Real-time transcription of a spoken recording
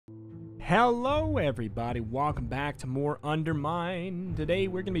Hello everybody, welcome back to more Undermine. Today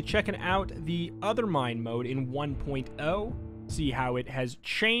we're going to be checking out the OTHERMINE mode in 1.0, see how it has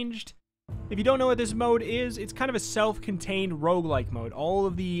changed. If you don't know what this mode is, it's kind of a self-contained roguelike mode. All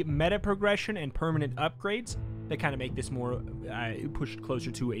of the meta progression and permanent upgrades that kind of make this more pushed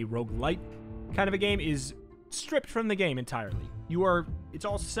closer to a roguelite kind of a game is stripped from the game entirely. It's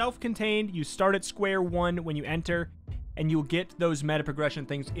all self-contained, you start at square one when you enter, and you'll get those meta progression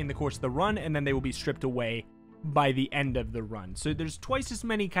things in the course of the run, and then they will be stripped away by the end of the run. So there's twice as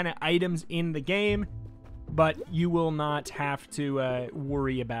many kind of items in the game, but you will not have to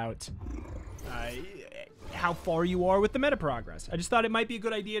worry about how far you are with the meta progress. I just thought it might be a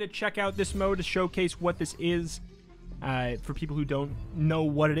good idea to check out this mode to showcase what this is for people who don't know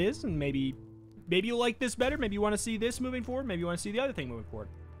what it is, and maybe you'll like this better, maybe you want to see this moving forward, maybe you want to see the other thing moving forward.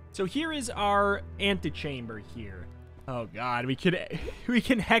 So here is our antechamber here. Oh god, we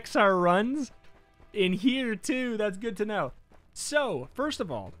can hex our runs in here too. That's good to know. So, first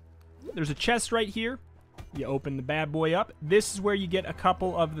of all, there's a chest right here. You open the bad boy up. This is where you get a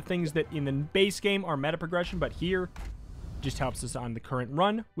couple of the things that in the base game are meta progression, but here just helps us on the current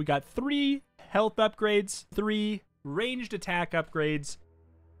run. We got 3 health upgrades, 3 ranged attack upgrades.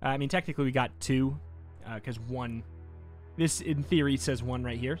 I mean, technically we got 2, because 1, this in theory says 1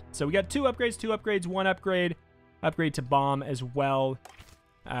 right here. So we got 2 upgrades, 1 upgrade to bomb as well.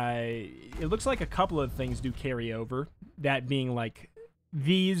 It looks like a couple of things do carry over, that being like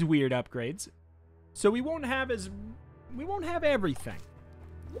these weird upgrades. So we won't have everything. We won't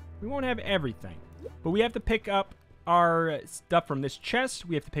have everything. But we have to pick up our stuff from this chest.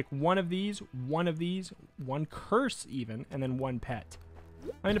 We have to pick one of these, one curse even, and then 1 pet.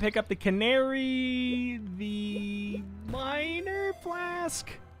 I'm going to pick up the canary, the minor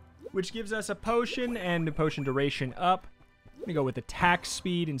flask, which gives us a potion and a potion duration up. I'm going to go with attack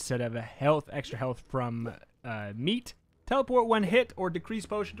speed instead of a extra health from meat. Teleport 1 hit or decrease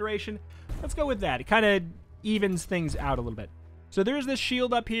potion duration. Let's go with that. It kind of evens things out a little bit. So there's this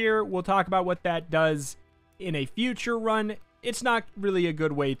shield up here. We'll talk about what that does in a future run. It's not really a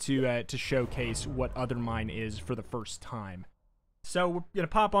good way to showcase what OTHERMINE is for the first time. So we're going to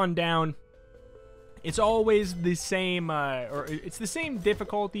pop on down. It's always the same, or it's the same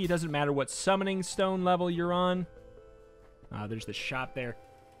difficulty. It doesn't matter what summoning stone level you're on. There's the shop there.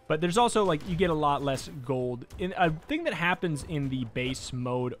 But there's also, like, you get a lot less gold. A thing that happens in the base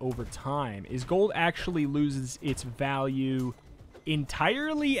mode over time is gold actually loses its value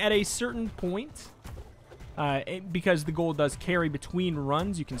entirely at a certain point. Because the gold does carry between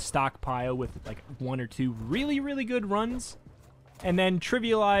runs. You can stockpile with, like, 1 or 2 really, really good runs. And then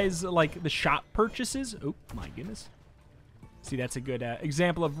trivialize, like, the shop purchases. Oh, my goodness. See, that's a good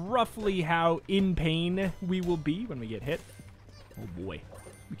example of roughly how in pain we will be when we get hit. Oh, boy.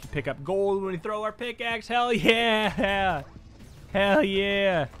 We can pick up gold when we throw our pickaxe. Hell yeah! Hell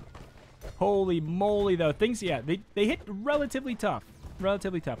yeah! Holy moly, though. Things, yeah, they hit relatively tough.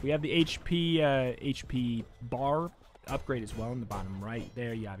 Relatively tough. We have the HP bar upgrade as well in the bottom right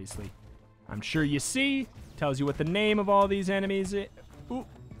there. You obviously, I'm sure you see. Tells you what the name of all these enemies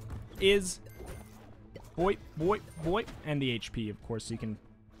is. Boy. And the HP, of course, so you can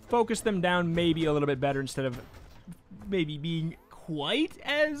focus them down maybe a little bit better instead of maybe being quite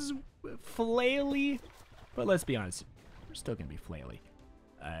as flaily. But let's be honest, we're still going to be flaily.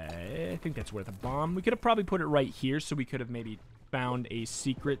 I think that's worth a bomb. We could have probably put it right here, so we could have maybe found a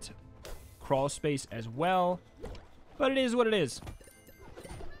secret crawl space as well. But it is what it is.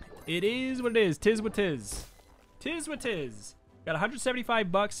 It is what it is. Tis what tis. Tis what tis. Got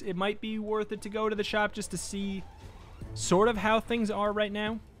 175 bucks. It might be worth it to go to the shop just to see sort of how things are right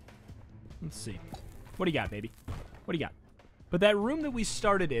now. Let's see. What do you got, baby? What do you got? But that room that we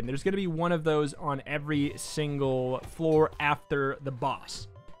started in, there's going to be one of those on every single floor after the boss.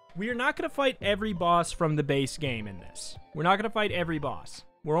 We are not going to fight every boss from the base game in this. We're not going to fight every boss.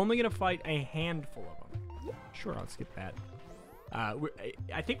 We're only going to fight a handful of them. Sure, I'll skip that.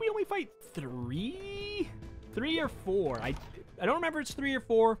 I think we only fight 3 or 4. I don't remember it's 3 or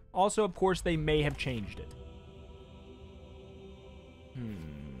 4. Also, of course, they may have changed it.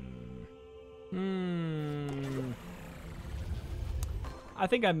 I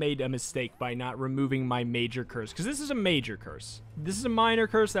think I made a mistake by not removing my major curse, because this is a major curse. This is a minor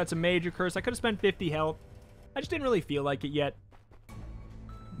curse, that's a major curse. I could have spent 50 health. I just didn't really feel like it yet.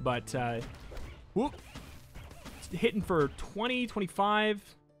 But, whoop. Hitting for 20,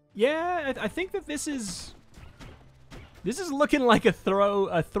 25. Yeah, I think that this is looking like a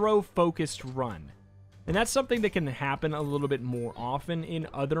throw focused run. And that's something that can happen a little bit more often in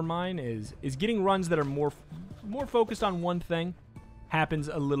OTHERMINE is getting runs that are more focused on one thing. happens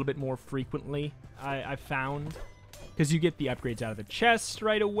a little bit more frequently, I've found. Because you get the upgrades out of the chest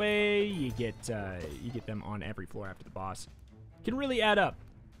right away. You get them on every floor after the boss. It can really add up.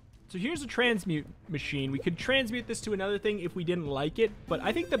 So here's a transmute machine. We could transmute this to another thing if we didn't like it, but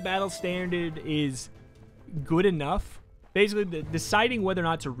I think the battle standard is good enough. Basically, deciding whether or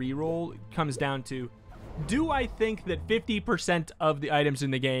not to reroll comes down to, do I think that 50% of the items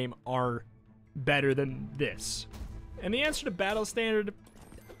in the game are better than this? And the answer to battle standard,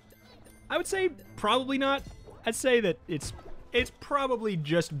 I would say probably not. I'd say that it's probably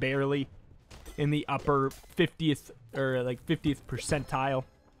just barely in the upper 50th or like 50th percentile.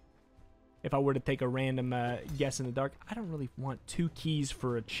 If I were to take a random guess in the dark, I don't really want 2 keys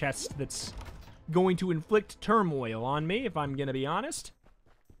for a chest that's going to inflict turmoil on me, if I'm going to be honest.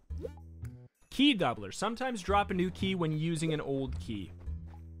 Key doubler. Sometimes drop a new key when using an old key.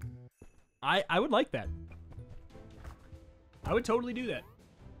 I would like that. I would totally do that.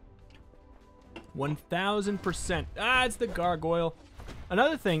 1000%. Ah, it's the gargoyle.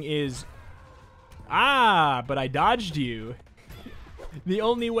 Another thing is... Ah, but I dodged you. The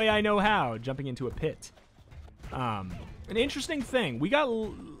only way I know how, jumping into a pit. An interesting thing. We got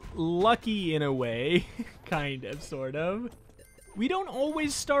lucky in a way. Kind of, sort of. We don't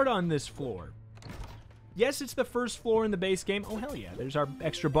always start on this floor. Yes, it's the first floor in the base game. Oh, hell yeah. There's our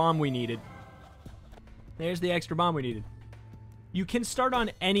extra bomb we needed. There's the extra bomb we needed. You can start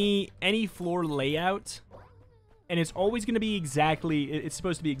on any floor layout, and it's always going to be it's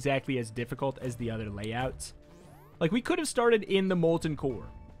supposed to be exactly as difficult as the other layouts. Like, we could have started in the molten core,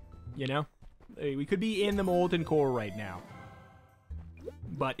 you know? We could be in the molten core right now.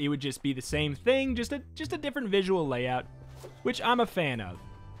 But it would just be the same thing, just a different visual layout, which I'm a fan of.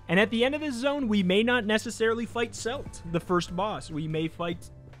 And at the end of this zone, we may not necessarily fight Selt, the first boss. We may fight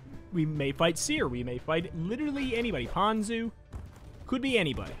Seer, we may fight literally anybody. Ponzu. Could be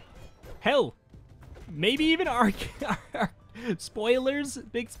anybody. Hell, maybe even spoilers,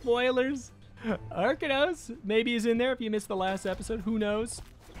 big spoilers. Arcanos maybe is in there if you missed the last episode. Who knows?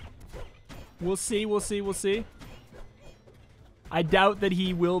 We'll see, we'll see, we'll see. I doubt that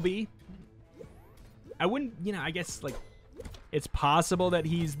he will be. I wouldn't, you know, I guess, like, it's possible that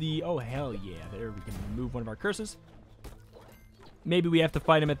he's the... Oh, hell yeah. There, we can remove one of our curses. Maybe we have to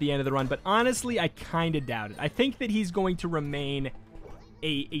fight him at the end of the run, but honestly, I kind of doubt it. I think that he's going to remain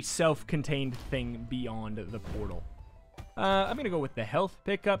a self-contained thing beyond the portal. I'm going to go with the health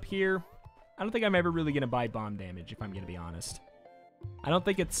pickup here. I don't think I'm ever really going to buy bomb damage, if I'm going to be honest. I don't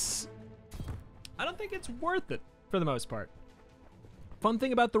think it's worth it, for the most part. Fun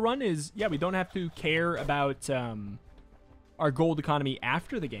thing about the run is, yeah, we don't have to care about our gold economy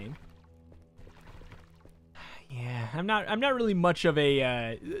after the game. Yeah, I'm not really much of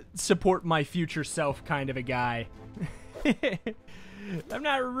a support my future self kind of a guy. I'm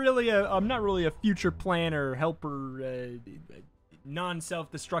not really a future planner, helper,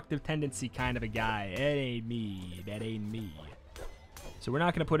 non-self-destructive tendency kind of a guy. That ain't me. That ain't me. So we're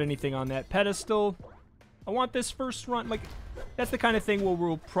not going to put anything on that pedestal. I want this first run, like, that's the kind of thing where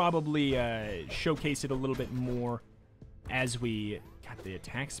we'll probably showcase it a little bit more as we... God, the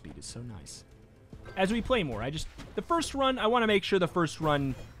attack speed is so nice. As we play more, the first run, I want to make sure the first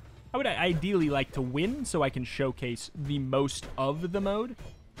run, I would ideally like to win so I can showcase the most of the mode.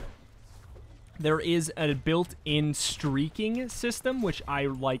 There is a built-in streaking system, which I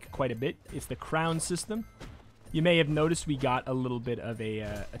like quite a bit. It's the crown system. You may have noticed we got a little bit of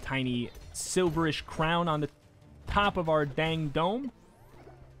a tiny silverish crown on the top of our dang dome.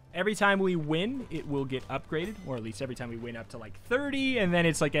 Every time we win, it will get upgraded, or at least every time we win up to like 30, and then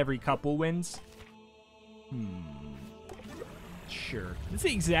it's like every couple wins. Sure. It's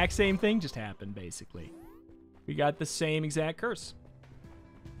the exact same thing just happened, basically. We got the same exact curse.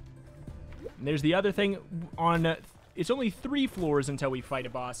 And there's the other thing on... it's only 3 floors until we fight a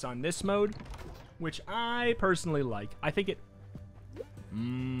boss on this mode, which I personally like. I think it...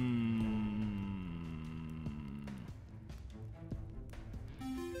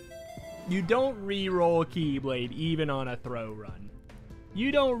 You don't reroll Keyblade even on a throw run.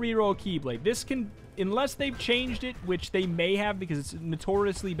 You don't reroll Keyblade. This can... Unless they've changed it, which they may have, because it's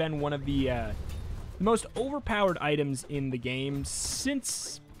notoriously been one of the most overpowered items in the game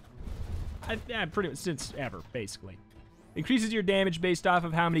since... pretty much since ever, basically. Increases your damage based off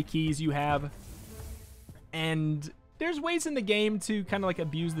of how many keys you have. And there's ways in the game to kind of like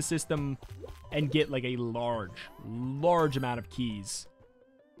abuse the system and get like a large amount of keys.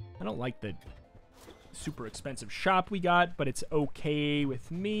 I don't like the super expensive shop we got, but it's okay with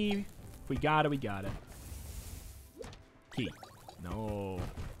me. If we got it, we got it. Key. No.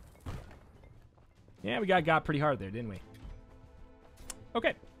 Yeah, we got pretty hard there, didn't we?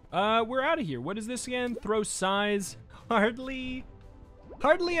 Okay. We're out of here. What is this again? Throw size. Hardly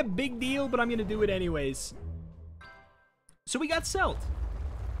a big deal, but I'm going to do it anyways. So we got Celt.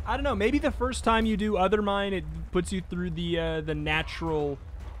 I don't know. Maybe the first time you do OTHERMINE, it puts you through the natural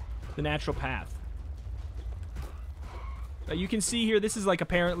path. You can see here, this is like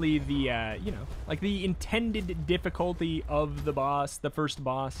apparently the, you know, like the intended difficulty of the boss, the first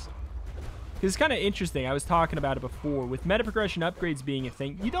boss. It's kind of interesting. I was talking about it before. With meta progression upgrades being a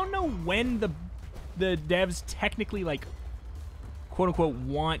thing, you don't know when the devs technically, like, quote-unquote,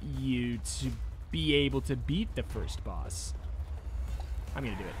 want you to be able to beat the first boss. I'm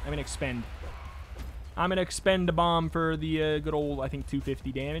going to do it. I'm going to expend a bomb for the good old, I think,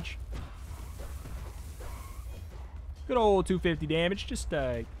 250 damage. Good old 250 damage. Just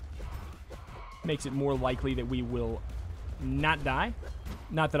makes it more likely that we will not die.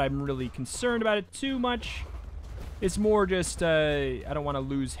 Not that I'm really concerned about it too much. It's more just I don't want to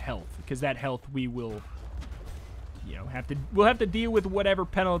lose health, because that health we will, you know, we'll have to deal with whatever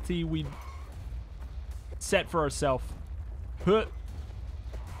penalty we set for ourselves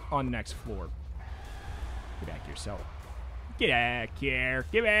on the next floor. Get back here, Celt. Get back here.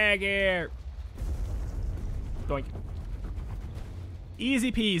 Get back here. Doink.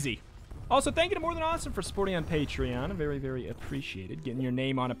 Easy peasy. Also, thank you to MoreThanAwesome for supporting on Patreon. Very, very appreciated. Getting your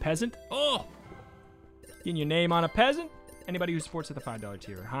name on a peasant. Oh! Getting your name on a peasant. Anybody who supports at the $5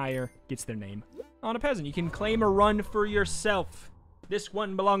 tier or higher gets their name on a peasant. You can claim a run for yourself. This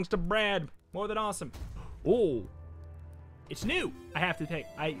one belongs to Brad. MoreThanAwesome. Oh. It's new. I have to pick.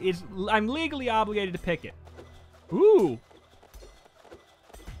 I'm legally obligated to pick it. Ooh.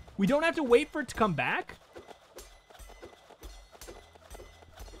 We don't have to wait for it to come back?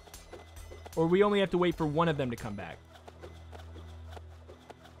 Or we only have to wait for one of them to come back?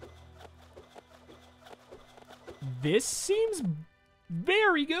 This seems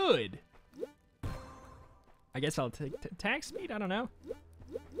very good. I guess I'll take attack speed? I don't know.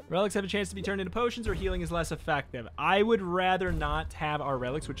 Relics have a chance to be turned into potions, or healing is less effective. I would rather not have our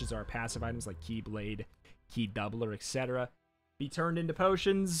relics, which is our passive items like Keyblade, Key Doubler, etc., be turned into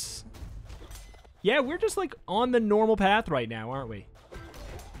potions. Yeah, we're just like on the normal path right now, aren't we?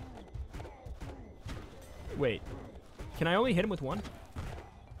 Wait, can I only hit him with one?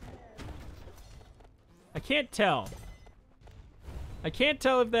 I can't tell. I can't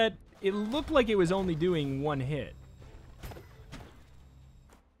tell if that... It looked like it was only doing one hit.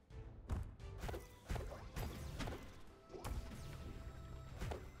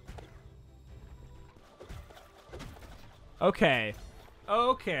 Okay.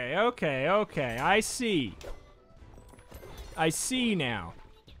 Okay. I see. I see now.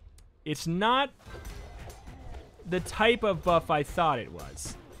 It's not the type of buff I thought it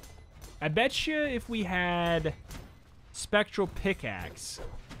was. I bet you if we had Spectral Pickaxe,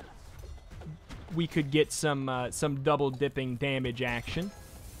 we could get some double dipping damage action.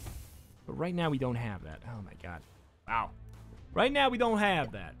 But right now we don't have that. Oh my god. Wow. Right now we don't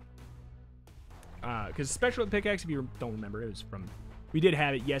have that. Because Spectral Pickaxe, if you don't remember, it was from... We did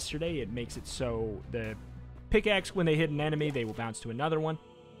have it yesterday. It makes it so the pickaxe, when they hit an enemy, they will bounce to another one.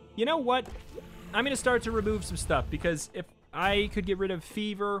 You know what? I'm going to start to remove some stuff, because if I could get rid of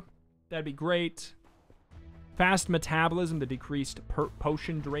Fever, that'd be great. Fast Metabolism, the decreased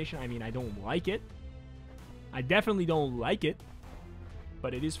potion duration. I mean, I don't like it. I definitely don't like it,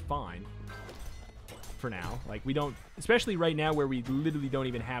 but it is fine for now. Like, we don't... Especially right now where we literally don't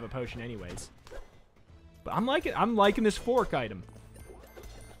even have a potion anyways. But I'm liking this fork item.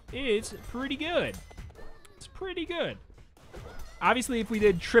 It's pretty good. It's pretty good. Obviously, if we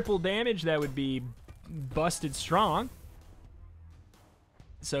did triple damage, that would be busted strong.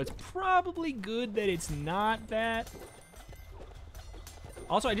 So it's probably good that it's not that.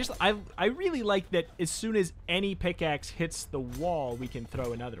 Also, I really like that as soon as any pickaxe hits the wall, we can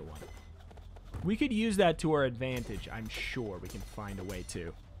throw another one. We could use that to our advantage. I'm sure we can find a way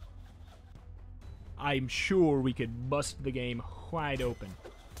to. I'm sure we could bust the game wide open.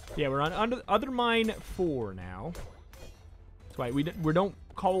 Yeah, we're on OTHERMINE 4 now. That's why we don't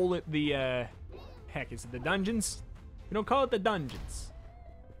call it the, heck, is it the dungeons? We don't call it the dungeons.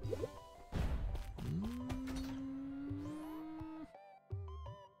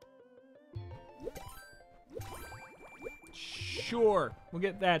 Sure, we'll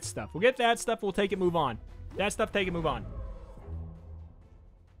get that stuff. We'll get that stuff, we'll take it, move on. That stuff, take it, move on.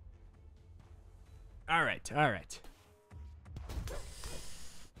 Alright.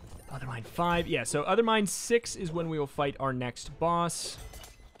 OTHERMINE 5. Yeah, so OTHERMINE 6 is when we will fight our next boss.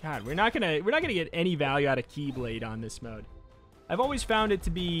 God, we're not gonna get any value out of Keyblade on this mode. I've always found it to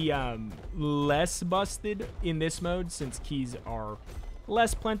be less busted in this mode, since keys are a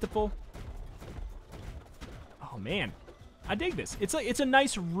less plentiful. Oh, man. I dig this. It's a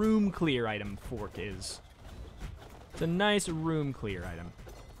nice room clear item, fork is. It's a nice room clear item.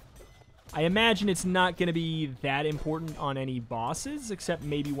 I imagine it's not going to be that important on any bosses, except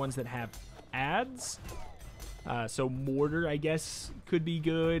maybe ones that have ads. So mortar, I guess, could be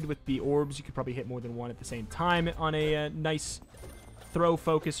good. With the orbs, you could probably hit more than one at the same time on a nice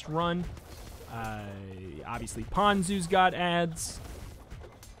throw-focused run. Obviously, Ponzu's got ads.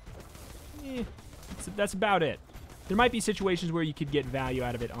 That's about it. There might be situations where you could get value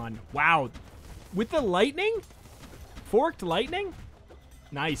out of it on... Wow. With the lightning? Forked lightning?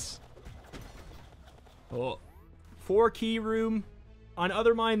 Nice. Oh. 4-key room. On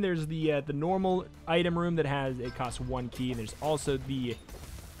OTHERMINE, there's the normal item room that it costs 1 key. And there's also the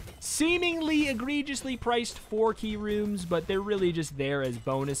seemingly egregiously priced 4-key rooms, but they're really just there as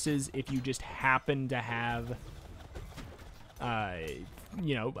bonuses if you just happen to have,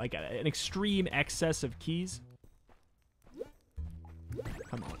 you know, like an extreme excess of keys.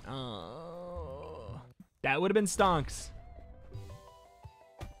 Come on. Oh. That would have been stonks.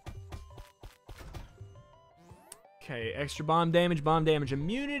 Okay, extra bomb damage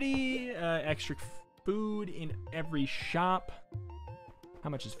immunity, extra food in every shop. How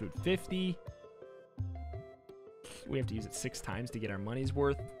much is food? 50. We have to use it 6 times to get our money's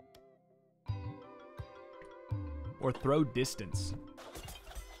worth. Or throw distance.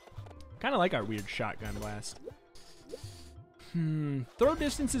 Kind of like our weird shotgun blast. Throw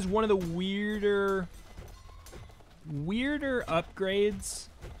distance is one of the weirder upgrades.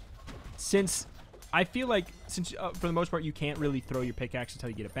 Since I feel like, for the most part, you can't really throw your pickaxe until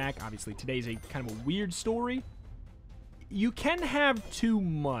you get it back. Obviously, today's a kind of a weird story. You can have too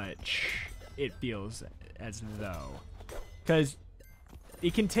much, it feels as though. Because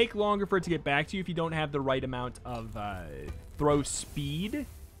it can take longer for it to get back to you if you don't have the right amount of throw speed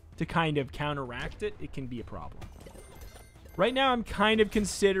to kind of counteract it. It can be a problem. Right now, I'm kind of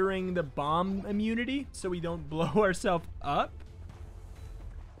considering the bomb immunity so we don't blow ourselves up.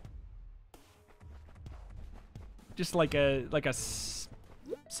 Just like a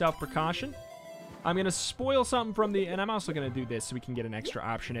self-precaution. I'm going to spoil something from the... And I'm also going to do this so we can get an extra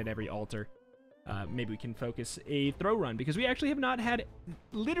option at every altar. Maybe we can focus a throw run, because we actually have not had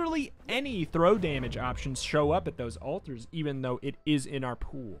literally any throw damage options show up at those altars, even though it is in our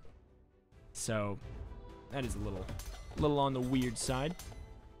pool. So, that is a little on the weird side.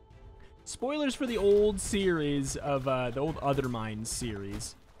 Spoilers for the old series of the old OTHERMINE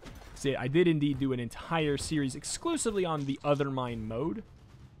series. See, I did indeed do an entire series exclusively on the OTHERMINE mode.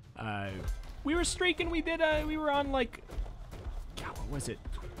 We were streaking. We were on like, God, what was it?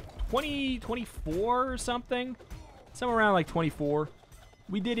 24 or something? Somewhere around like 24.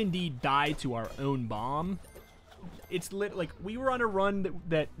 We did indeed die to our own bomb. It's lit, like, we were on a run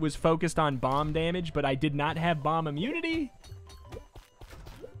that was focused on bomb damage, but I did not have bomb immunity.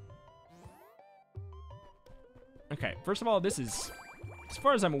 Okay, first of all, this is, as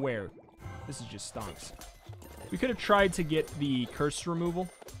far as I'm aware, this is just stonks. We could have tried to get the curse removal.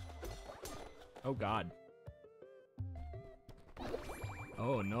 Oh, God.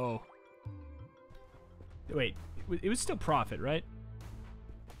 Oh, no. Wait, it was still profit, right?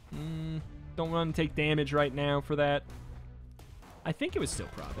 Don't want to take damage right now for that. I think it was still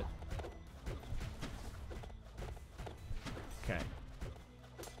profit. Okay.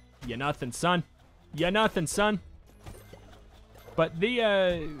 You nothing, son. You nothing, son. But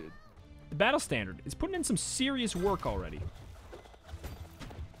the battle standard is putting in some serious work already.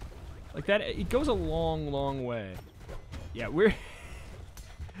 Like that, it goes a long, long way. Yeah, we're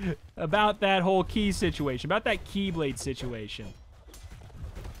about that whole key situation, about that keyblade situation.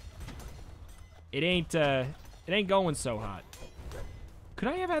 It ain't going so hot. Could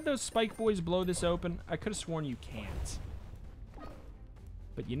I have had those spike boys blow this open? I could have sworn you can't.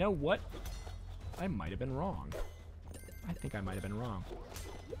 But you know what? I might have been wrong. I think I might have been wrong.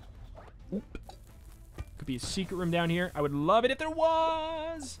 Oop. Could be a secret room down here. I would love it if there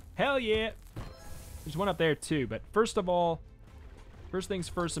was. Hell yeah. There's one up there too, but first of all, first things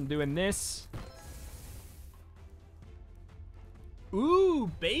first, I'm doing this.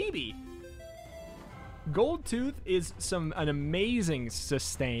 Ooh, baby. Gold Tooth is an amazing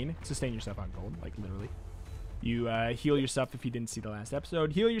sustain. Sustain yourself on gold, like literally. You heal yourself if you didn't see the last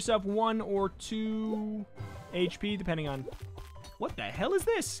episode. Heal yourself 1 or 2 HP, depending on... What the hell is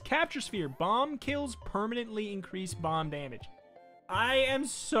this? Capture Sphere. Bomb kills permanently increase bomb damage. I am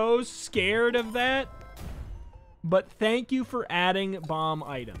so scared of that. But thank you for adding bomb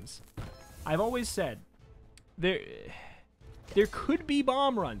items. I've always said, there could be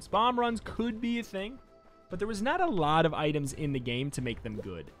bomb runs. Bomb runs could be a thing. but there was not a lot of items in the game to make them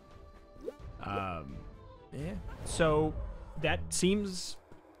good. Yeah. So that seems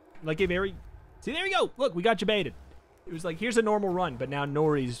like a very... See, there we go. Look, we got you baited. It was like, here's a normal run, but now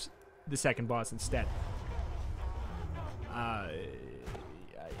Nori's the second boss instead.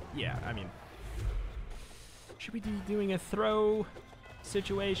 Yeah, I mean... Should we be doing a throw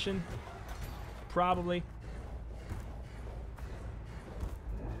situation? Probably.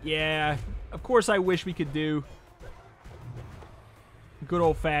 Yeah, of course I wish we could do good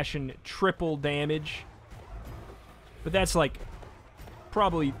old-fashioned triple damage. But that's, like,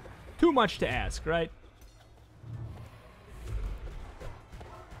 probably too much to ask, right?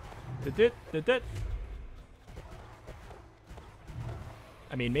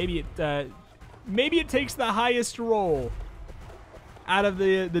 I mean, maybe it takes the highest roll out of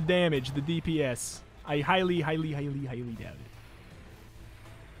the damage, the DPS. I highly, highly, highly, highly doubt it.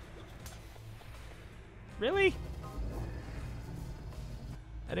 Really?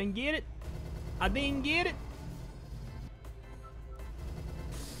 I didn't get it. I didn't get it.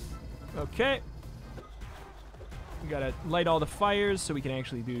 Okay. We gotta light all the fires so we can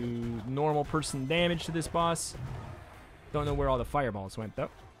actually do normal person damage to this boss. Don't know where all the fireballs went, though.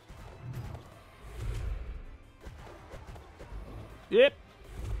 Yep.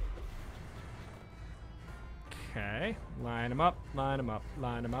 Okay. Line them up, line them up,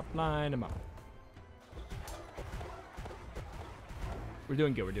 line them up, line them up. We're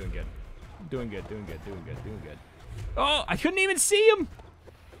doing good, we're doing good. Doing good, doing good, doing good, doing good. Oh, I couldn't even see him!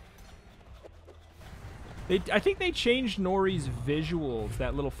 I think they changed Nori's visuals,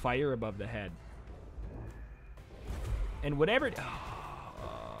 that little fire above the head. And whatever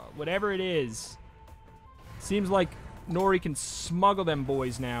it is, seems like Nori can smuggle them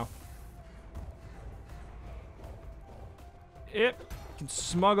boys now. Yep, can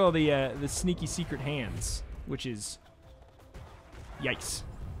smuggle the sneaky secret hands, which is yikes.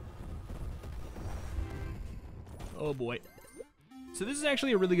 Oh boy. So this is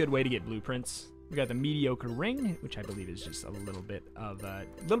actually a really good way to get blueprints. We got the mediocre ring, which I believe is just a little bit of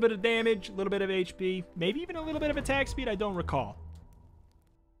damage, a little bit of HP, maybe even a little bit of attack speed. I don't recall.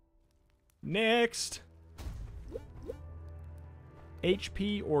 Next,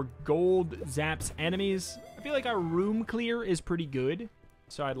 HP or gold zaps enemies. I feel like our room clear is pretty good,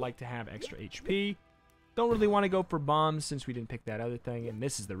 so I'd like to have extra HP. Don't really want to go for bombs since we didn't pick that other thing, and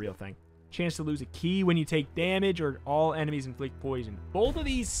this is the real thing. Chance to lose a key when you take damage, or all enemies inflict poison. Both of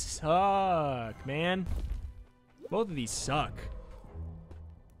these suck, man. Both of these suck.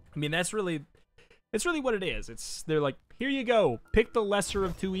 I mean, that's really what it is. They're like, here you go. Pick the lesser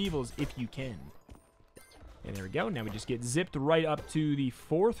of two evils if you can. And there we go. Now we just get zipped right up to the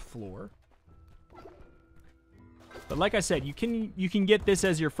 4th floor. But like I said, you can get this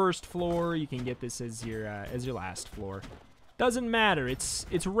as your first floor. You can get this as your last floor. Doesn't matter. It's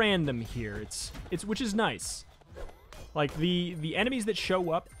random here. It's which is nice. Like the enemies that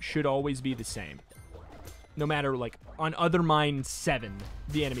show up should always be the same. No matter, like, on OTHERMINE 7,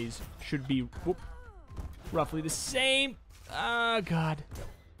 the enemies should be roughly the same. Oh god.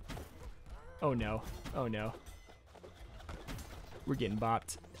 Oh no. Oh no. We're getting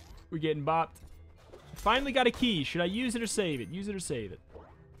bopped. We're getting bopped. Finally got a key. Should I use it or save it? Use it or save it?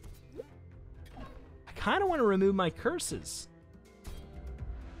 I kind of want to remove my curses.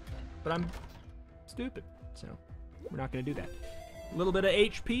 But I'm stupid, so we're not going to do that. A little bit of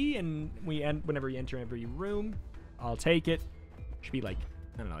HP, and whenever you enter every room, I'll take it. Should be like,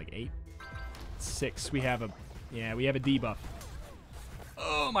 I don't know, like 8? 6. We have a debuff.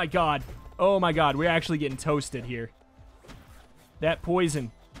 Oh my god. Oh my god, we're actually getting toasted here. That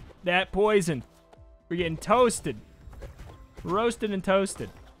poison. That poison. We're getting toasted. Roasted and toasted.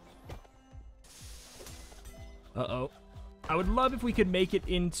 Uh-oh. I would love if we could make it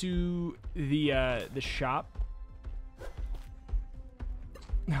into the shop.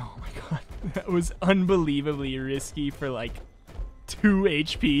 Oh my god. That was unbelievably risky for like 2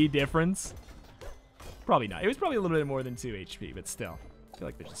 HP difference. Probably not. It was probably a little bit more than 2 HP, but still. I feel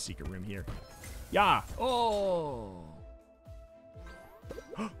like there's a secret room here. Yeah. Oh.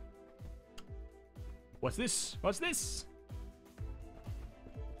 What's this? What's this?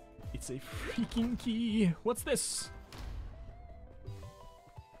 It's a freaking key. What's this?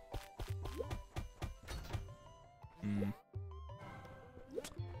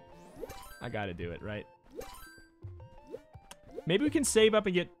 I gotta do it, right? Maybe we can save up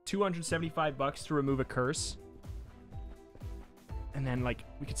and get 275 bucks to remove a curse. And then, like,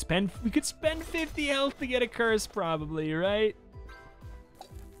 we could spend 50 health to get a curse, probably, right?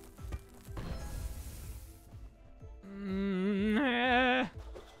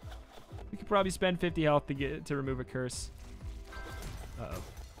 We could probably spend 50 health to remove a curse. Uh-oh.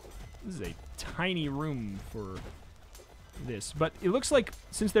 This is a tiny room for this. But it looks like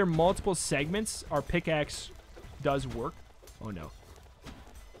since there are multiple segments, our pickaxe does work. Oh, no.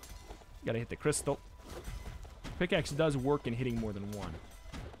 Gotta hit the crystal. Pickaxe does work in hitting more than one.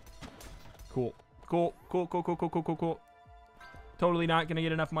 Cool. Cool. Cool, cool, cool, cool, cool, cool, cool. Totally not gonna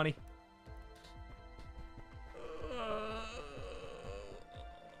get enough money.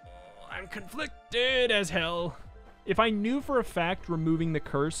 I'm conflicted as hell. If I knew for a fact removing the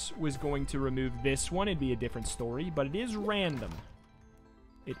curse was going to remove this one, it'd be a different story, but it is random.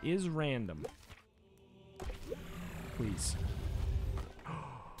 It is random. Please.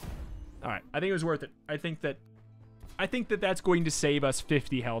 Alright, I think it was worth it. I think that that's going to save us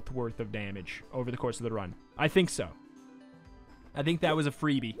 50 health worth of damage over the course of the run. I think so. I think that was a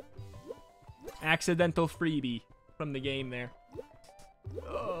freebie. Accidental freebie from the game there.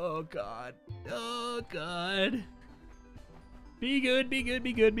 Oh, God. Oh, God. Be good, be good,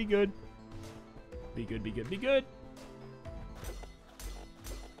 be good, be good. Be good, be good, be good.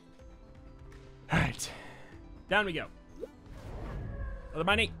 All right. Down we go. Other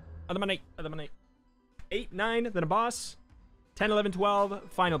money, other money, other money. 8, 9, then a boss. 10, 11,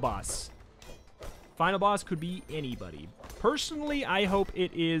 12, final boss. Final boss could be anybody. Personally, I hope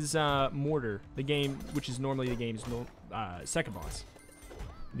it is Mortar, the game, which is normally the game's second boss.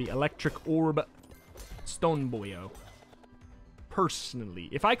 The Electric Orb Stone Boyo. Personally,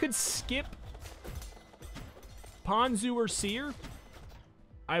 if I could skip Ponzu or Seer,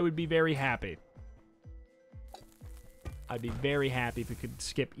 I would be very happy. I'd be very happy if we could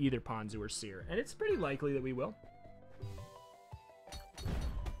skip either Ponzu or Seer, and it's pretty likely that we will.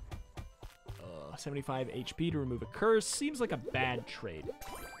 75 HP to remove a curse. Seems like a bad trade.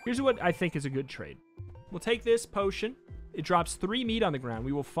 Here's what I think is a good trade. We'll take this potion. It drops 3 meat on the ground.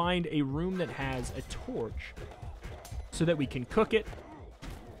 We will find a room that has a torch so that we can cook it.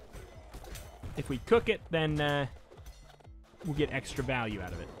 If we cook it, then we'll get extra value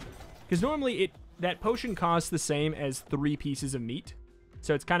out of it. Because normally that potion costs the same as 3 pieces of meat.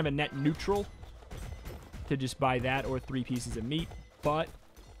 So it's kind of a net neutral to just buy that or 3 pieces of meat. But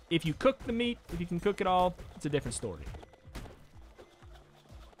if you cook the meat, if you can cook it all, it's a different story.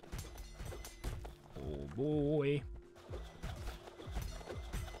 Oh boy.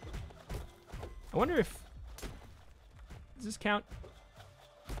 I wonder if... Does this count?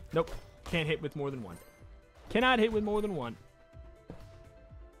 Nope. Can't hit with more than one. Cannot hit with more than one.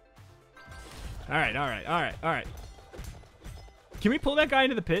 Alright, alright, alright, alright. Can we pull that guy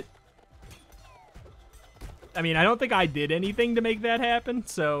into the pit? I mean, I don't think I did anything to make that happen,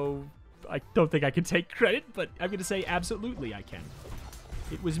 so I don't think I can take credit, but I'm going to say absolutely I can.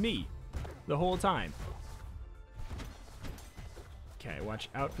 It was me the whole time. Okay, watch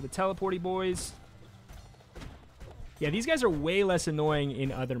out for the teleporty boys. Yeah, these guys are way less annoying in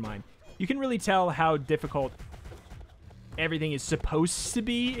OTHERMINE. You can really tell how difficult everything is supposed to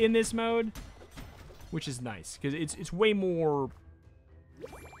be in this mode, which is nice, because it's way more...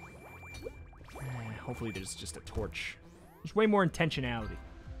 Hopefully there's just a torch. There's way more intentionality.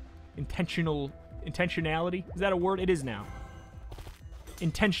 Intentionality? Is that a word? It is now.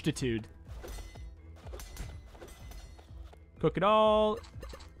 Intensitude. Cook it all.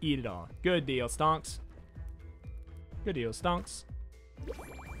 Eat it all. Good deal, stonks. Good deal, stonks.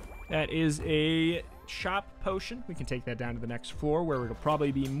 That is a shop potion. We can take that down to the next floor where it'll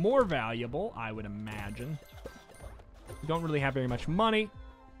probably be more valuable, I would imagine. We don't really have very much money.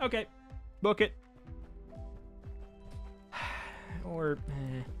 Okay. Book it. Or...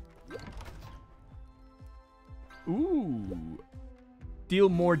 Ooh. Deal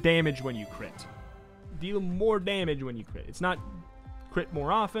more damage when you crit. Deal more damage when you crit. It's not crit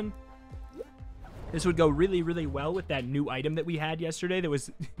more often. This would go really, really well with that new item that we had yesterday that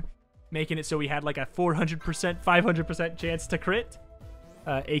was making it so we had like a 400%, 500% chance to crit.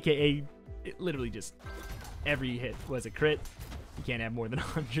 AKA, it literally just every hit was a crit. You can't have more than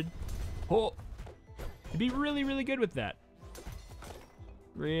 100. Oh. It'd be really, really good with that.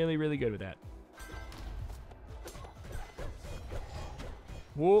 Really, really good with that.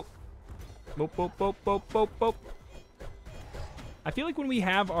 Whoop. Boop, boop, boop, boop, boop, boop. I feel like when we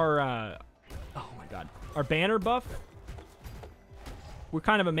have our, oh my god, our banner buff, we're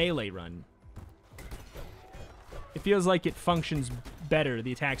kind of a melee run. It feels like it functions better,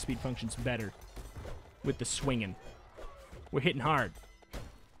 the attack speed functions better with the swinging. We're hitting hard.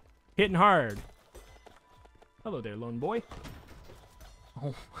 Hitting hard. Hello there, lone boy.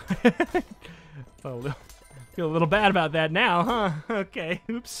 Oh. Oh, feel a little bad about that now, huh? Okay,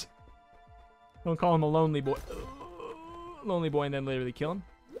 oops. Don't call him a lonely boy. Lonely boy and then literally kill him.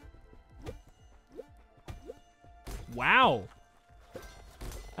 Wow.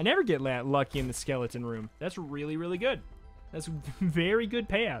 I never get lucky in the skeleton room. That's really, really good. That's very good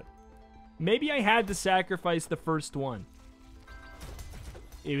payout. Maybe I had to sacrifice the first one.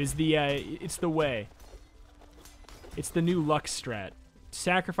 It was the, it's the way. It's the new luck strat.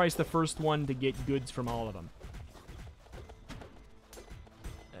 Sacrifice the first one to get goods from all of them.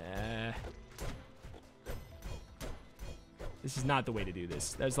 This is not the way to do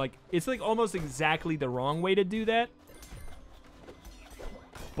this. That's like, it's like almost exactly the wrong way to do that.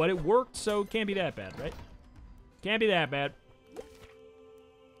 But it worked, so it can't be that bad, right? Can't be that bad.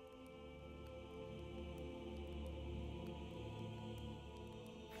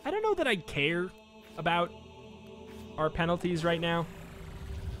 I don't know that I care about our penalties right now.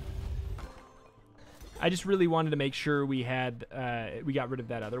 I just really wanted to make sure we had, we got rid of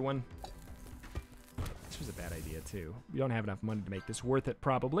that other one. This was a bad idea, too. We don't have enough money to make this worth it,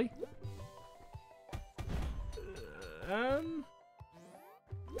 probably.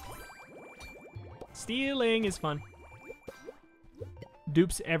 Stealing is fun.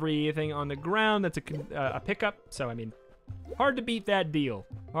 Dupes everything on the ground. That's a pickup. So, I mean, hard to beat that deal.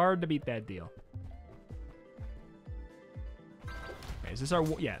 Hard to beat that deal. Okay, is this our...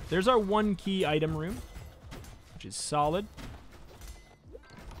 Yeah, there's our one key item room, which is solid.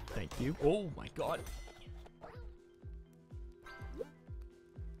 Thank you. Oh, my God.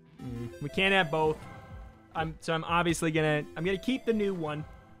 We can't have both. So I'm obviously gonna... I'm gonna keep the new one.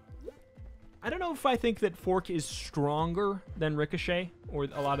 I don't know if I think that Fork is stronger than Ricochet or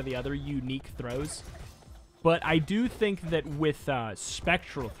a lot of the other unique throws. But I do think that with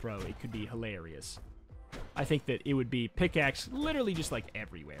Spectral Throw, it could be hilarious. I think that it would be pickaxe literally just like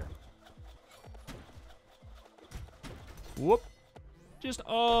everywhere. Whoop. Just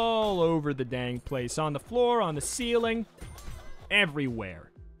all over the dang place. On the floor, on the ceiling, everywhere.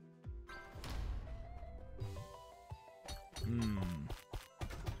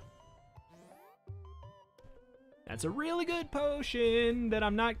 That's a really good potion that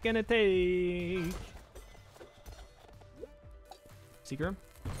I'm not gonna take. Secret room?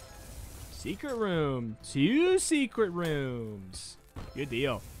 Secret room. 2 secret rooms. Good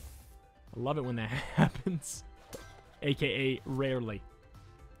deal. I love it when that happens. AKA rarely.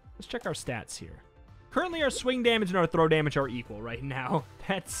 Let's check our stats here. Currently our swing damage and our throw damage are equal right now.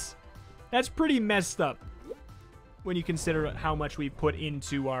 That's pretty messed up when you consider how much we put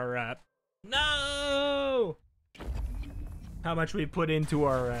into our no! How much we put into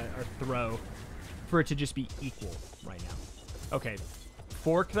our throw for it to just be equal right now. Okay,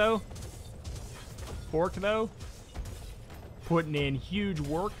 Fork though. Fork though. Putting in huge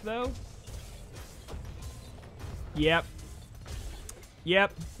work though. Yep.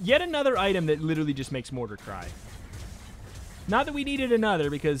 Yep. Yet another item that literally just makes Mortar cry. Not that we needed another,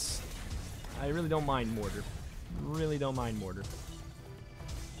 because I really don't mind Mortar. Really don't mind Mortar.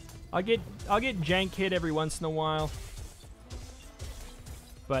 I'll get jank hit every once in a while,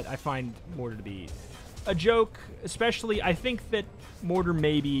 but I find Mortar to be a joke. Especially, I think that Mortar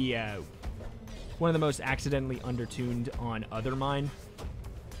may be one of the most accidentally undertuned on OTHERMINE.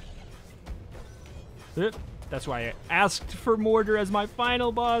 That's why I asked for Mortar as my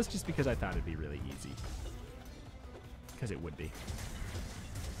final boss, just because I thought it'd be really easy. Because it would be.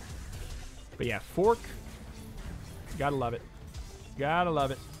 But yeah, Fork. Gotta love it. Gotta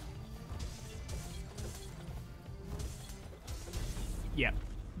love it. Yeah.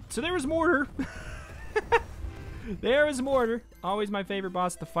 So there was Mortar. There is Mortar. Always my favorite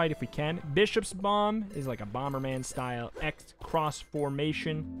boss to fight if we can. Bishop's Bomb is like a Bomberman style X cross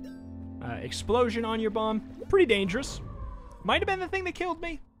formation. Explosion on your bomb. Pretty dangerous. Might have been the thing that killed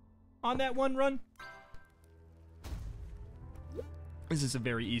me on that one run. This is a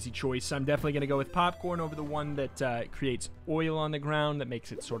very easy choice. I'm definitely going to go with Popcorn over the one that creates oil on the ground that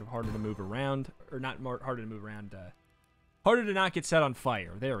makes it sort of harder to move around. Or not harder to move around. Harder to not get set on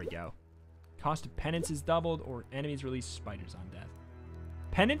fire. There we go. Cost of penance is doubled, or enemies release spiders on death.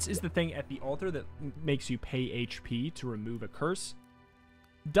 Penance is the thing at the altar that makes you pay HP to remove a curse.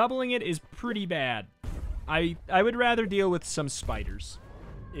 Doubling it is pretty bad. I would rather deal with some spiders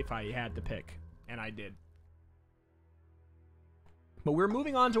if I had to pick, and I did. But we're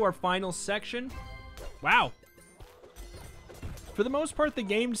moving on to our final section. Wow. For the most part, the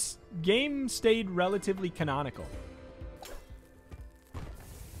game stayed relatively canonical.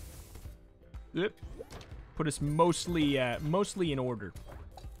 Yep. Put us mostly in order.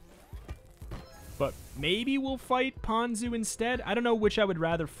 But maybe we'll fight Ponzu instead. I don't know which I would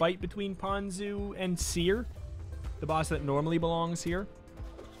rather fight between Ponzu and Seer, the boss that normally belongs here.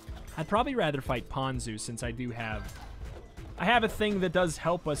 I'd probably rather fight Ponzu, since I have a thing that does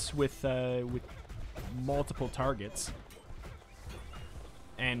help us with multiple targets.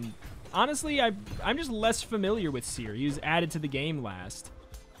 And honestly, I'm just less familiar with Seer. He was added to the game last.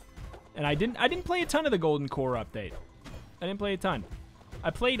 And I didn't play a ton of the Golden Core update. I didn't play a ton. I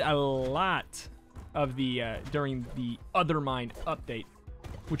played a lot of the during the OTHERMINE update,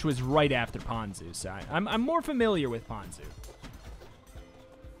 which was right after Ponzu. So I'm more familiar with Ponzu.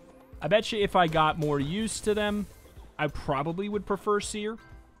 I bet you if I got more used to them, I probably would prefer Seer.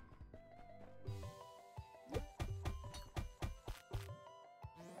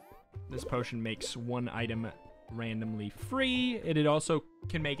 This potion makes one item randomly free. It also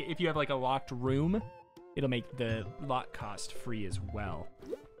can make it, if you have like a locked room, it'll make the lock cost free as well.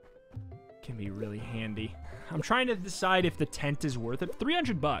 Can be really handy. I'm trying to decide if the tent is worth it.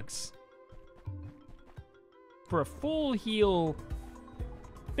 300 bucks. For a full heal,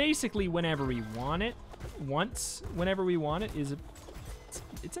 basically whenever we want it, whenever we want it,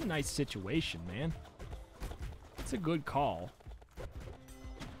 it's a nice situation, man. It's a good call.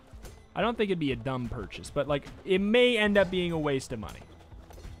 I don't think it'd be a dumb purchase, but like it may end up being a waste of money.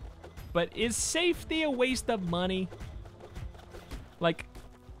 But is safety a waste of money? Like,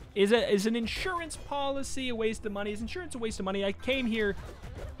 is an insurance policy a waste of money? Is insurance a waste of money? I came here.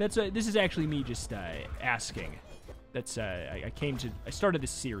 This is actually me just asking. I started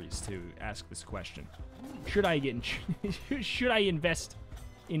this series to ask this question. Should I should I invest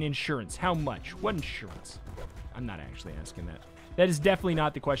in insurance? How much? What insurance? I'm not actually asking that. That is definitely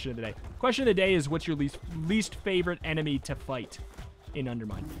not the question of the day. Question of the day is, what's your least favorite enemy to fight in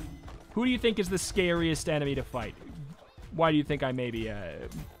Undermine? Who do you think is the scariest enemy to fight? Why do you think I maybe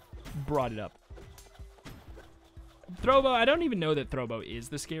brought it up? Throwbo, I don't even know that Throwbo is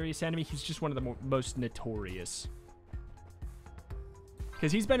the scariest enemy. He's just one of the most notorious.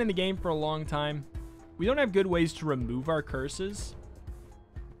 Because he's been in the game for a long time. We don't have good ways to remove our curses.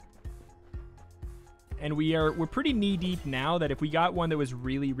 And we're pretty knee-deep now that if we got one that was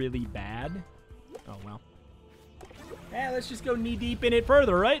really, really bad... Oh, well. Let's just go knee-deep in it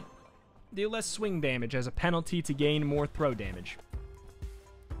further, right? Deal less swing damage as a penalty to gain more throw damage.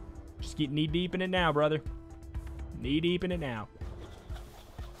 Just get knee-deep in it now, brother. Knee-deep in it now.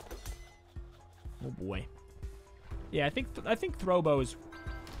 Oh, boy. Yeah, I think Throwbo is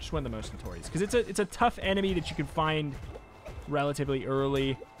just one of the most notorious. Because it's a tough enemy that you can find relatively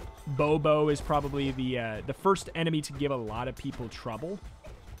early. Bobo is probably the first enemy to give a lot of people trouble,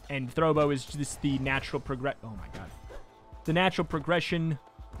 and Throwbo is just the natural oh my god, the natural progression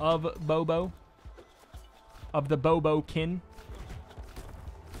of Bobo, of the Bobo kin.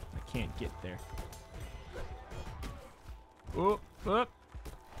 I can't get there. Oh, oh.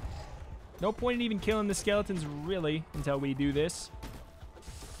 No point in even killing the skeletons really until we do this.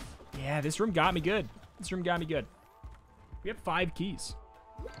 Yeah, this room got me good. This room got me good. We have 5 keys.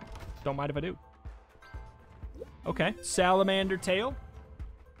 Don't mind if I do. Okay, Salamander Tail.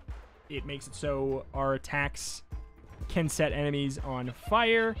 It makes it so our attacks can set enemies on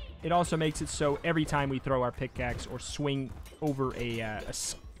fire. It also makes it so every time we throw our pickaxe or swing over a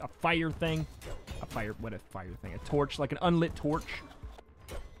fire thing, a torch, like an unlit torch,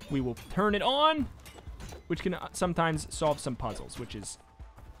 we will turn it on, which can sometimes solve some puzzles, which is,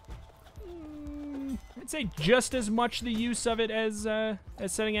 I'd say, just as much the use of it as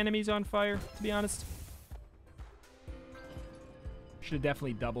setting enemies on fire, to be honest. Should have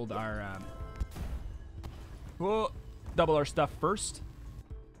definitely doubled our double our stuff first.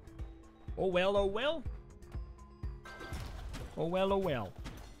 Oh well, oh well. Oh well, oh well.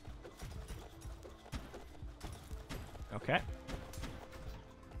 Okay.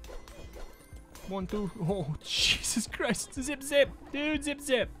 1, 2. Oh, Jesus Christ. Zip, zip. Dude, zip,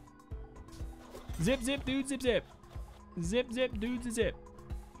 zip. Zip, zip, dude, zip, zip. Zip, zip, dude, zip.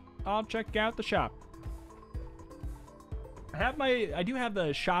 I'll check out the shop. I do have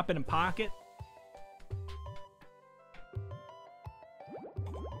the shop in a pocket.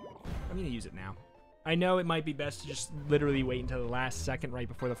 I'm gonna use it now. I know it might be best to just literally wait until the last second right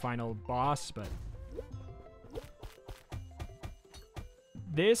before the final boss, but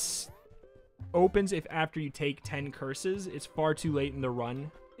this opens if after you take 10 curses. It's far too late in the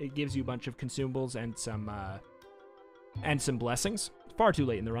run. It gives you a bunch of consumables and some blessings. It's far too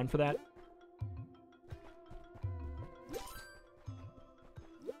late in the run for that.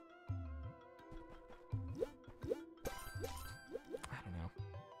 I don't know.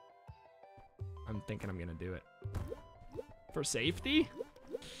 I'm thinking I'm gonna do it. For safety?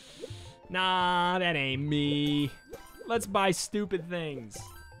 Nah, that ain't me. Let's buy stupid things.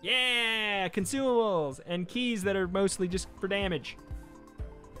 Yeah, consumables and keys that are mostly just for damage.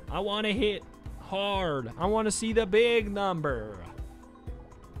 I want to hit hard. I want to see the big number.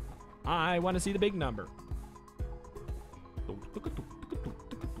 I want to see the big number.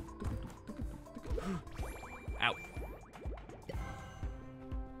 Ow.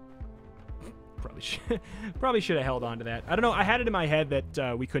 Probably should have held on to that. I don't know. I had it in my head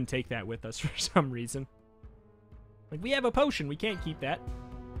that we couldn't take that with us for some reason. Like, we have a potion. We can't keep that.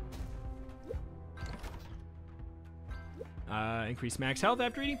 Increase max health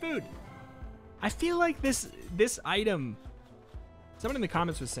after eating food. I feel like this item... Someone in the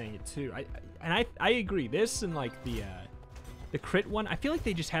comments was saying it too. I agree. This and like the crit one, I feel like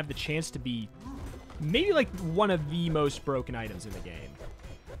they just have the chance to be maybe like one of the most broken items in the game.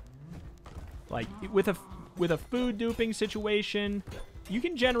 Like with a food duping situation, you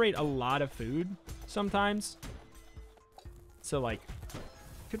can generate a lot of food sometimes. So like,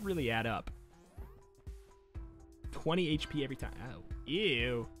 could really add up. 20 HP every time. Oh,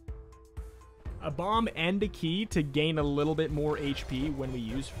 ew. A bomb and a key to gain a little bit more HP when we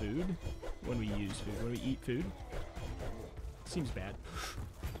use food. When we eat food. Seems bad.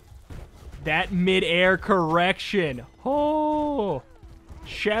 That mid-air correction. Oh!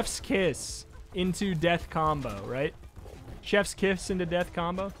 Chef's kiss into death combo, right? Chef's kiss into death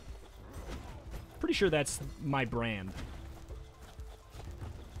combo. Pretty sure that's my brand.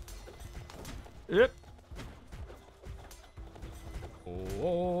 Yep.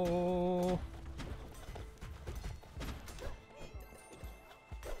 Oh.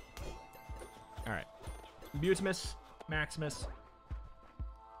 Alright. Butimus, Maximus.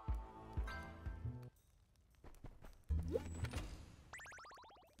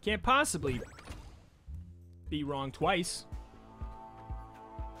 Can't possibly be wrong twice.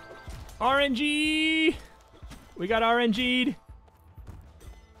 RNG! We got RNG'd.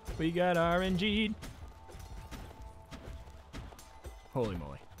 We got RNG'd. Holy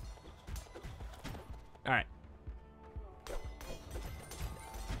moly. Alright.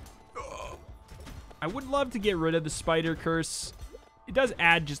 I would love to get rid of the spider curse. It does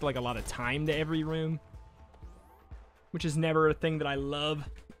add just like a lot of time to every room, which is never a thing that I love,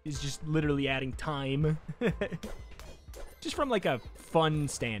 is just literally adding time. Just from like a fun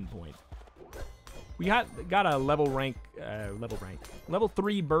standpoint. We got a level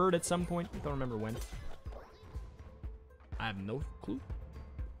 3 bird at some point. I don't remember when. I have no clue.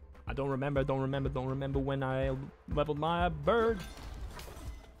 I don't remember when I leveled my bird.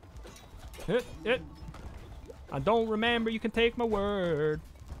 I don't remember, you can take my word.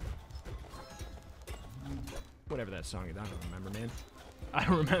 Whatever that song is, I don't remember, man. I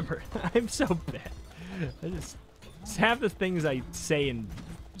don't remember. I'm so bad. I just half the things I say and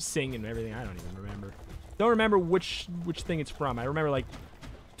sing and everything, I don't even remember. Don't remember which thing it's from. I remember like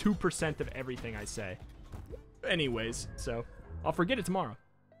 2% of everything I say. Anyways, so I'll forget it tomorrow.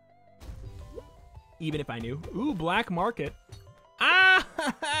 Even if I knew. Ooh, black market. Ah!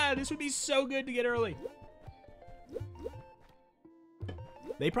 This would be so good to get early.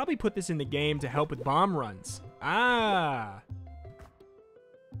 They probably put this in the game to help with bomb runs. Ah!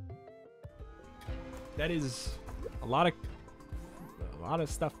 That is a lot of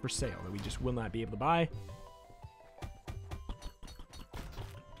stuff for sale that we just will not be able to buy.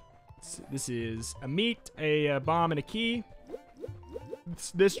 This is a meat, a bomb, and a key.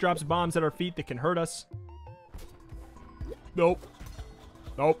 This drops bombs at our feet that can hurt us. Nope.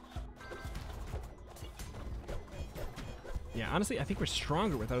 Nope. Yeah, honestly, I think we're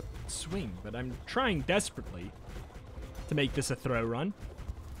stronger without swing, but I'm trying desperately to make this a throw run.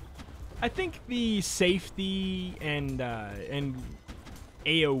 I think the safety and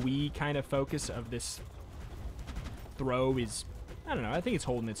AoE kind of focus of this throw is, I don't know, I think it's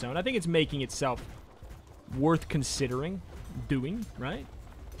holding its own. I think it's making itself worth considering doing, right?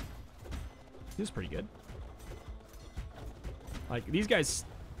 This is pretty good. Like, these guys,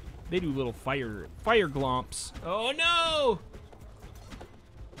 they do little fire glomps. Oh, no!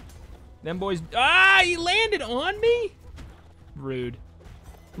 Them boys... Ah, he landed on me? Rude.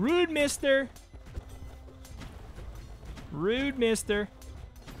 Rude, mister. Rude, mister.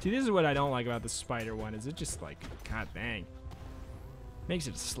 See, this is what I don't like about the spider one, is it just like, god dang. Makes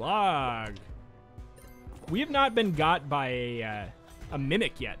it slog. We have not been got by a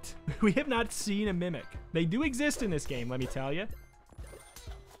mimic yet. We have not seen a mimic. They do exist in this game, let me tell you.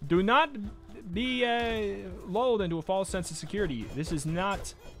 Do not be lulled into a false sense of security. This is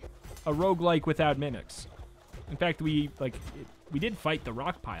not a roguelike without mimics. In fact, we did fight the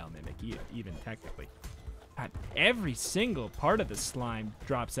rock pile mimic, even technically. God, every single part of the slime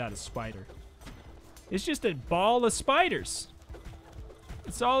drops out of spider. It's just a ball of spiders.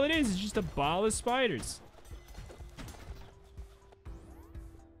 That's all it is. It's just a ball of spiders.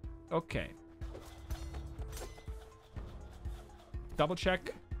 Okay. Double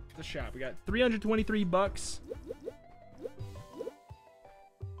check The shop. We got 323 bucks.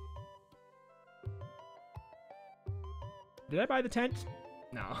 Did I buy the tent?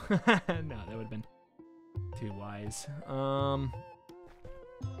 No. No, that would have been too wise.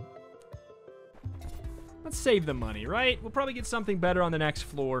 Let's save the money, right? We'll probably get something better on the next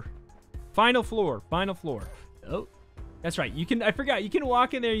floor. Final floor. Final floor. Oh, that's right. You can, I forgot, you can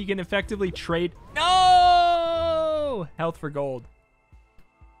walk in there, you can effectively trade. No! Health for gold.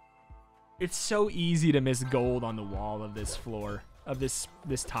 It's so easy to miss gold on the wall of this floor, of this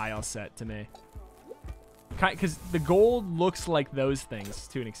tile set to me. Because the gold looks like those things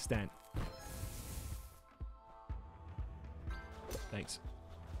to an extent. Thanks.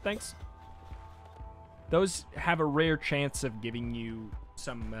 Thanks. Those have a rare chance of giving you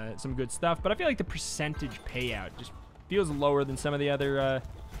some good stuff, but I feel like the percentage payout just feels lower than some of the other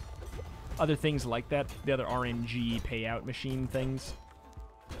things like that, the other RNG payout machine things.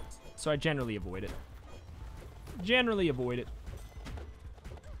 So I generally avoid it. Generally avoid it.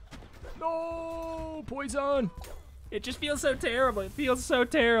 No, poison! It just feels so terrible. It feels so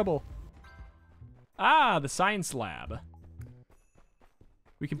terrible. Ah, the science lab.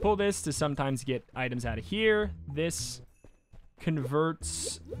 We can pull this to sometimes get items out of here. This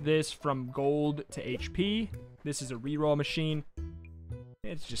converts this from gold to HP. This is a reroll machine.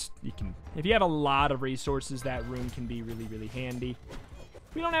 It's just, you can, if you have a lot of resources, that room can be really, really handy.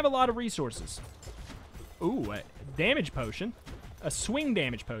 We don't have a lot of resources. Ooh, a damage potion. A swing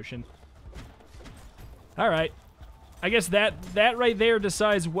damage potion. All right. I guess that right there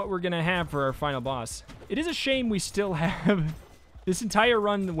decides what we're going to have for our final boss. It is a shame we still have... This entire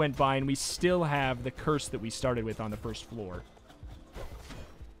run went by and we still have the curse that we started with on the first floor.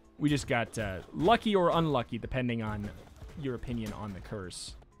 We just got lucky or unlucky, depending on your opinion on the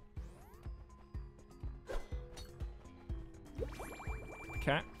curse.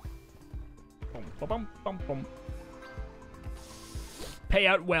 Okay. Bum, bum, bum, bum. Pay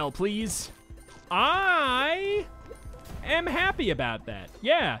out well, please. I am happy about that.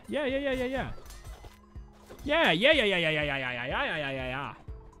 Yeah. Yeah.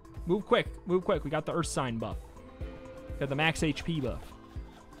 Move quick. Move quick. We got the earth sign buff. Got the max HP buff.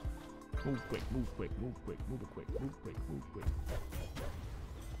 Move quick. Move quick. Move quick. Move quick. Move quick. Move quick.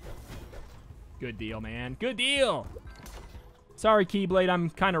 Good deal, man. Good deal. Sorry, Keyblade.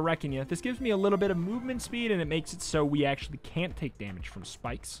 I'm kind of wrecking you. This gives me a little bit of movement speed, and it makes it so we actually can't take damage from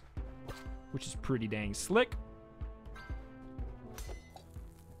spikes, which is pretty dang slick.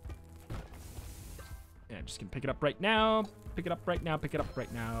 Yeah, I'm just gonna pick it up right now. Pick it up right now. Pick it up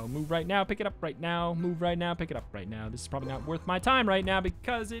right now. Move right now. Pick it up right now. Move right now. Pick it up right now. This is probably not worth my time right now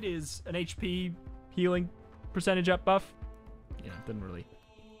because it is an HP healing percentage up buff. Yeah, it didn't really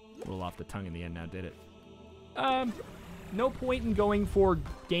roll off the tongue in the end now, did it? No point in going for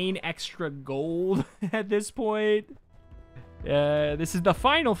gain extra gold at this point. This is the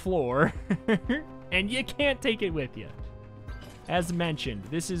final floor, and you can't take it with you. As mentioned,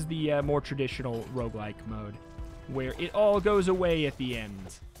 this is the more traditional roguelike mode, where it all goes away at the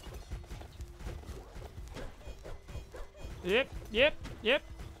end. Yep.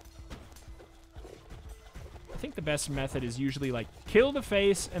 I think the best method is usually, like, kill the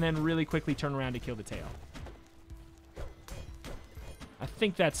face and then really quickly turn around to kill the tail. I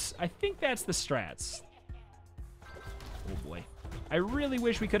think that's the strats. Oh, boy. I really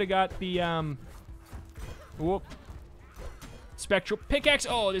wish we could have got the, whoop. Spectral pickaxe.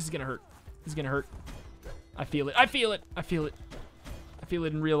 Oh, this is gonna hurt. This is gonna hurt. I feel it. I feel it. I feel it. I feel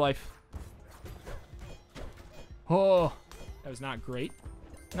it in real life. Oh, that was not great.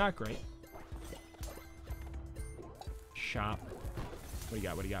 Not great. Shop. What do you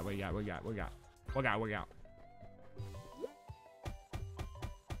got? What do you got? What do you got? What do you got? What do you got? What do you got? What do you got?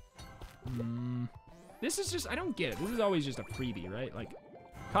 This is just, I don't get it. This is always just a freebie, right? Like,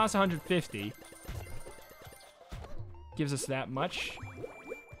 costs 150. Gives us that much.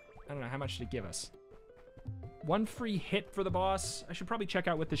 I don't know, how much did it give us? One free hit for the boss. I should probably check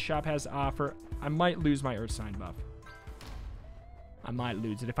out what this shop has to offer. I might lose my earth sign buff. I might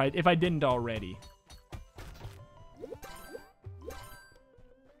lose it if I didn't already.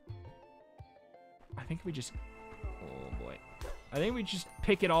 I think we just, oh boy. I think we just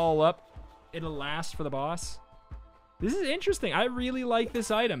pick it all up. It'll last for the boss. This is interesting. I really like this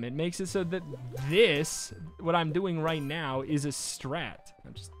item. It makes it so that this, what I'm doing right now, is a strat.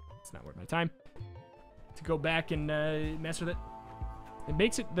 It's not worth my time to go back and mess with it. It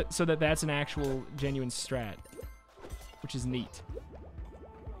makes it so that that's an actual genuine strat, which is neat.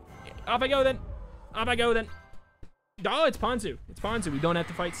 Off I go then. Off I go then. Oh, it's Ponzu. It's Ponzu. We don't have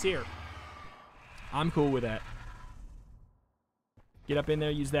to fight Seer. I'm cool with that. Get up in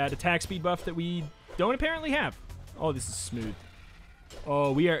there, use that attack speed buff that we don't apparently have. Oh, this is smooth.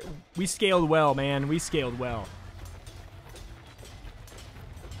 Oh, we scaled well, man. We scaled well.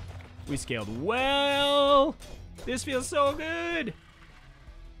 We scaled well. This feels so good.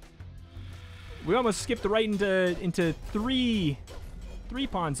 We almost skipped right into three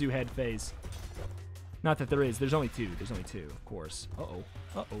Ponzu head phase. Not that there is. There's only two. There's only two, of course. Uh-oh.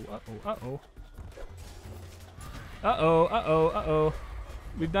 Uh-oh. Uh-oh. Uh-oh. Uh-oh. Uh-oh. Uh-oh.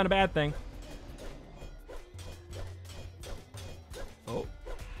 We've done a bad thing. Oh.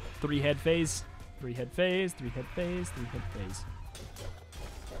 3 head phase. 3 head phase. 3 head phase. 3 head phase.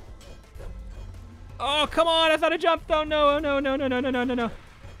 Oh, come on. I thought I jumped. Oh, no. No, no, no, no, no, no, no, no.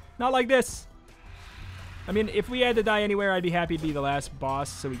 Not like this. I mean, if we had to die anywhere, I'd be happy to be the last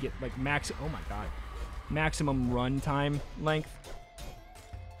boss so we get, like, max... Oh, my God. Maximum run time length.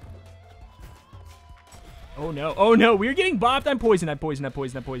 Oh, no. Oh, no. We're getting bopped. I'm poisoned. I'm poisoned. I'm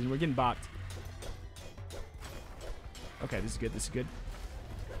poisoned. I'm poisoned. We're getting bopped. Okay, this is good. This is good.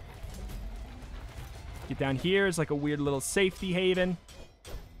 Get down here. It's like a weird little safety haven.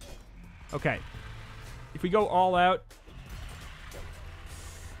 Okay. If we go all out...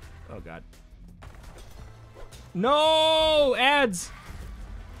 Oh, God. No! Ads!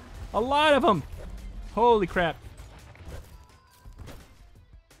 A lot of them! Holy crap.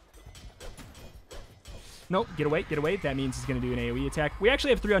 Nope, get away, get away. That means he's going to do an AoE attack. We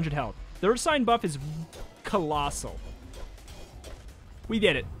actually have 300 health. The Earthsign buff is colossal. We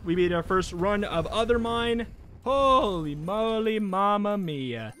did it. We made our first run of OTHERMINE. Holy moly, mamma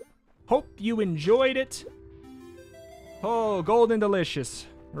mia. Hope you enjoyed it. Oh, golden delicious.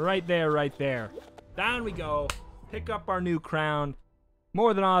 Right there, right there. Down we go. Pick up our new crown.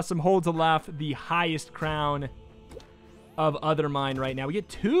 MoreThanAwesome holds aloft the highest crown of OTHERMINE right now. We get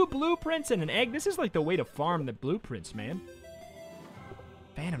 2 blueprints and an egg. This is like the way to farm the blueprints, man.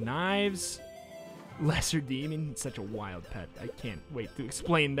 Fan of Knives. Lesser Demon. It's such a wild pet. I can't wait to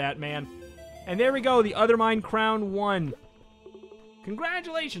explain that, man. And there we go. The OTHERMINE crown 1.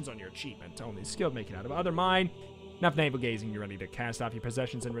 Congratulations on your achievement. Only skilled make it out of OTHERMINE. Enough navel gazing. You're ready to cast off your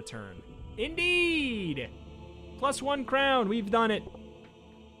possessions and return. Indeed. +1 crown. We've done it.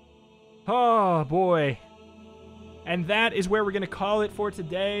 Oh, boy. And that is where we're going to call it for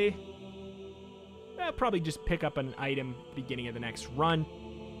today. I'll probably just pick up an item at the beginning of the next run.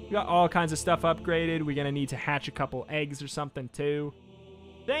 We got all kinds of stuff upgraded. We're going to need to hatch a couple eggs or something, too.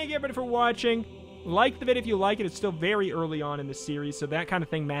 Thank you, everybody, for watching. Like the video if you like it. It's still very early on in the series, so that kind of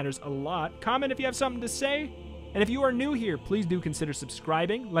thing matters a lot. Comment if you have something to say. And if you are new here, please do consider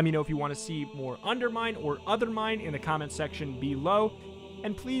subscribing. Let me know if you want to see more UnderMine or OTHERMINE in the comment section below.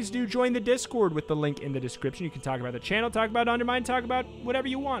 And please do join the Discord with the link in the description. You can talk about the channel, talk about UnderMine, talk about whatever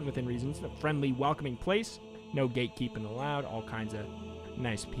you want within reason. It's a friendly, welcoming place. No gatekeeping allowed. All kinds of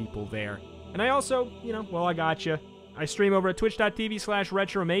nice people there. And I also, you know, well, I got you. I stream over at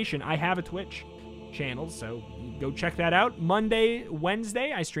twitch.tv/retromation. I have a Twitch channel, so go check that out. Monday,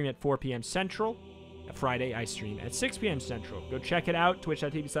 Wednesday, I stream at 4 p.m. Central. Friday, I stream at 6 p.m. Central. Go check it out,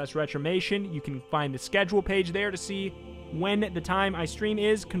 twitch.tv/retromation. You can find the schedule page there to see when the time I stream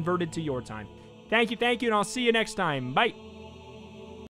is converted to your time. Thank you, and I'll see you next time. Bye.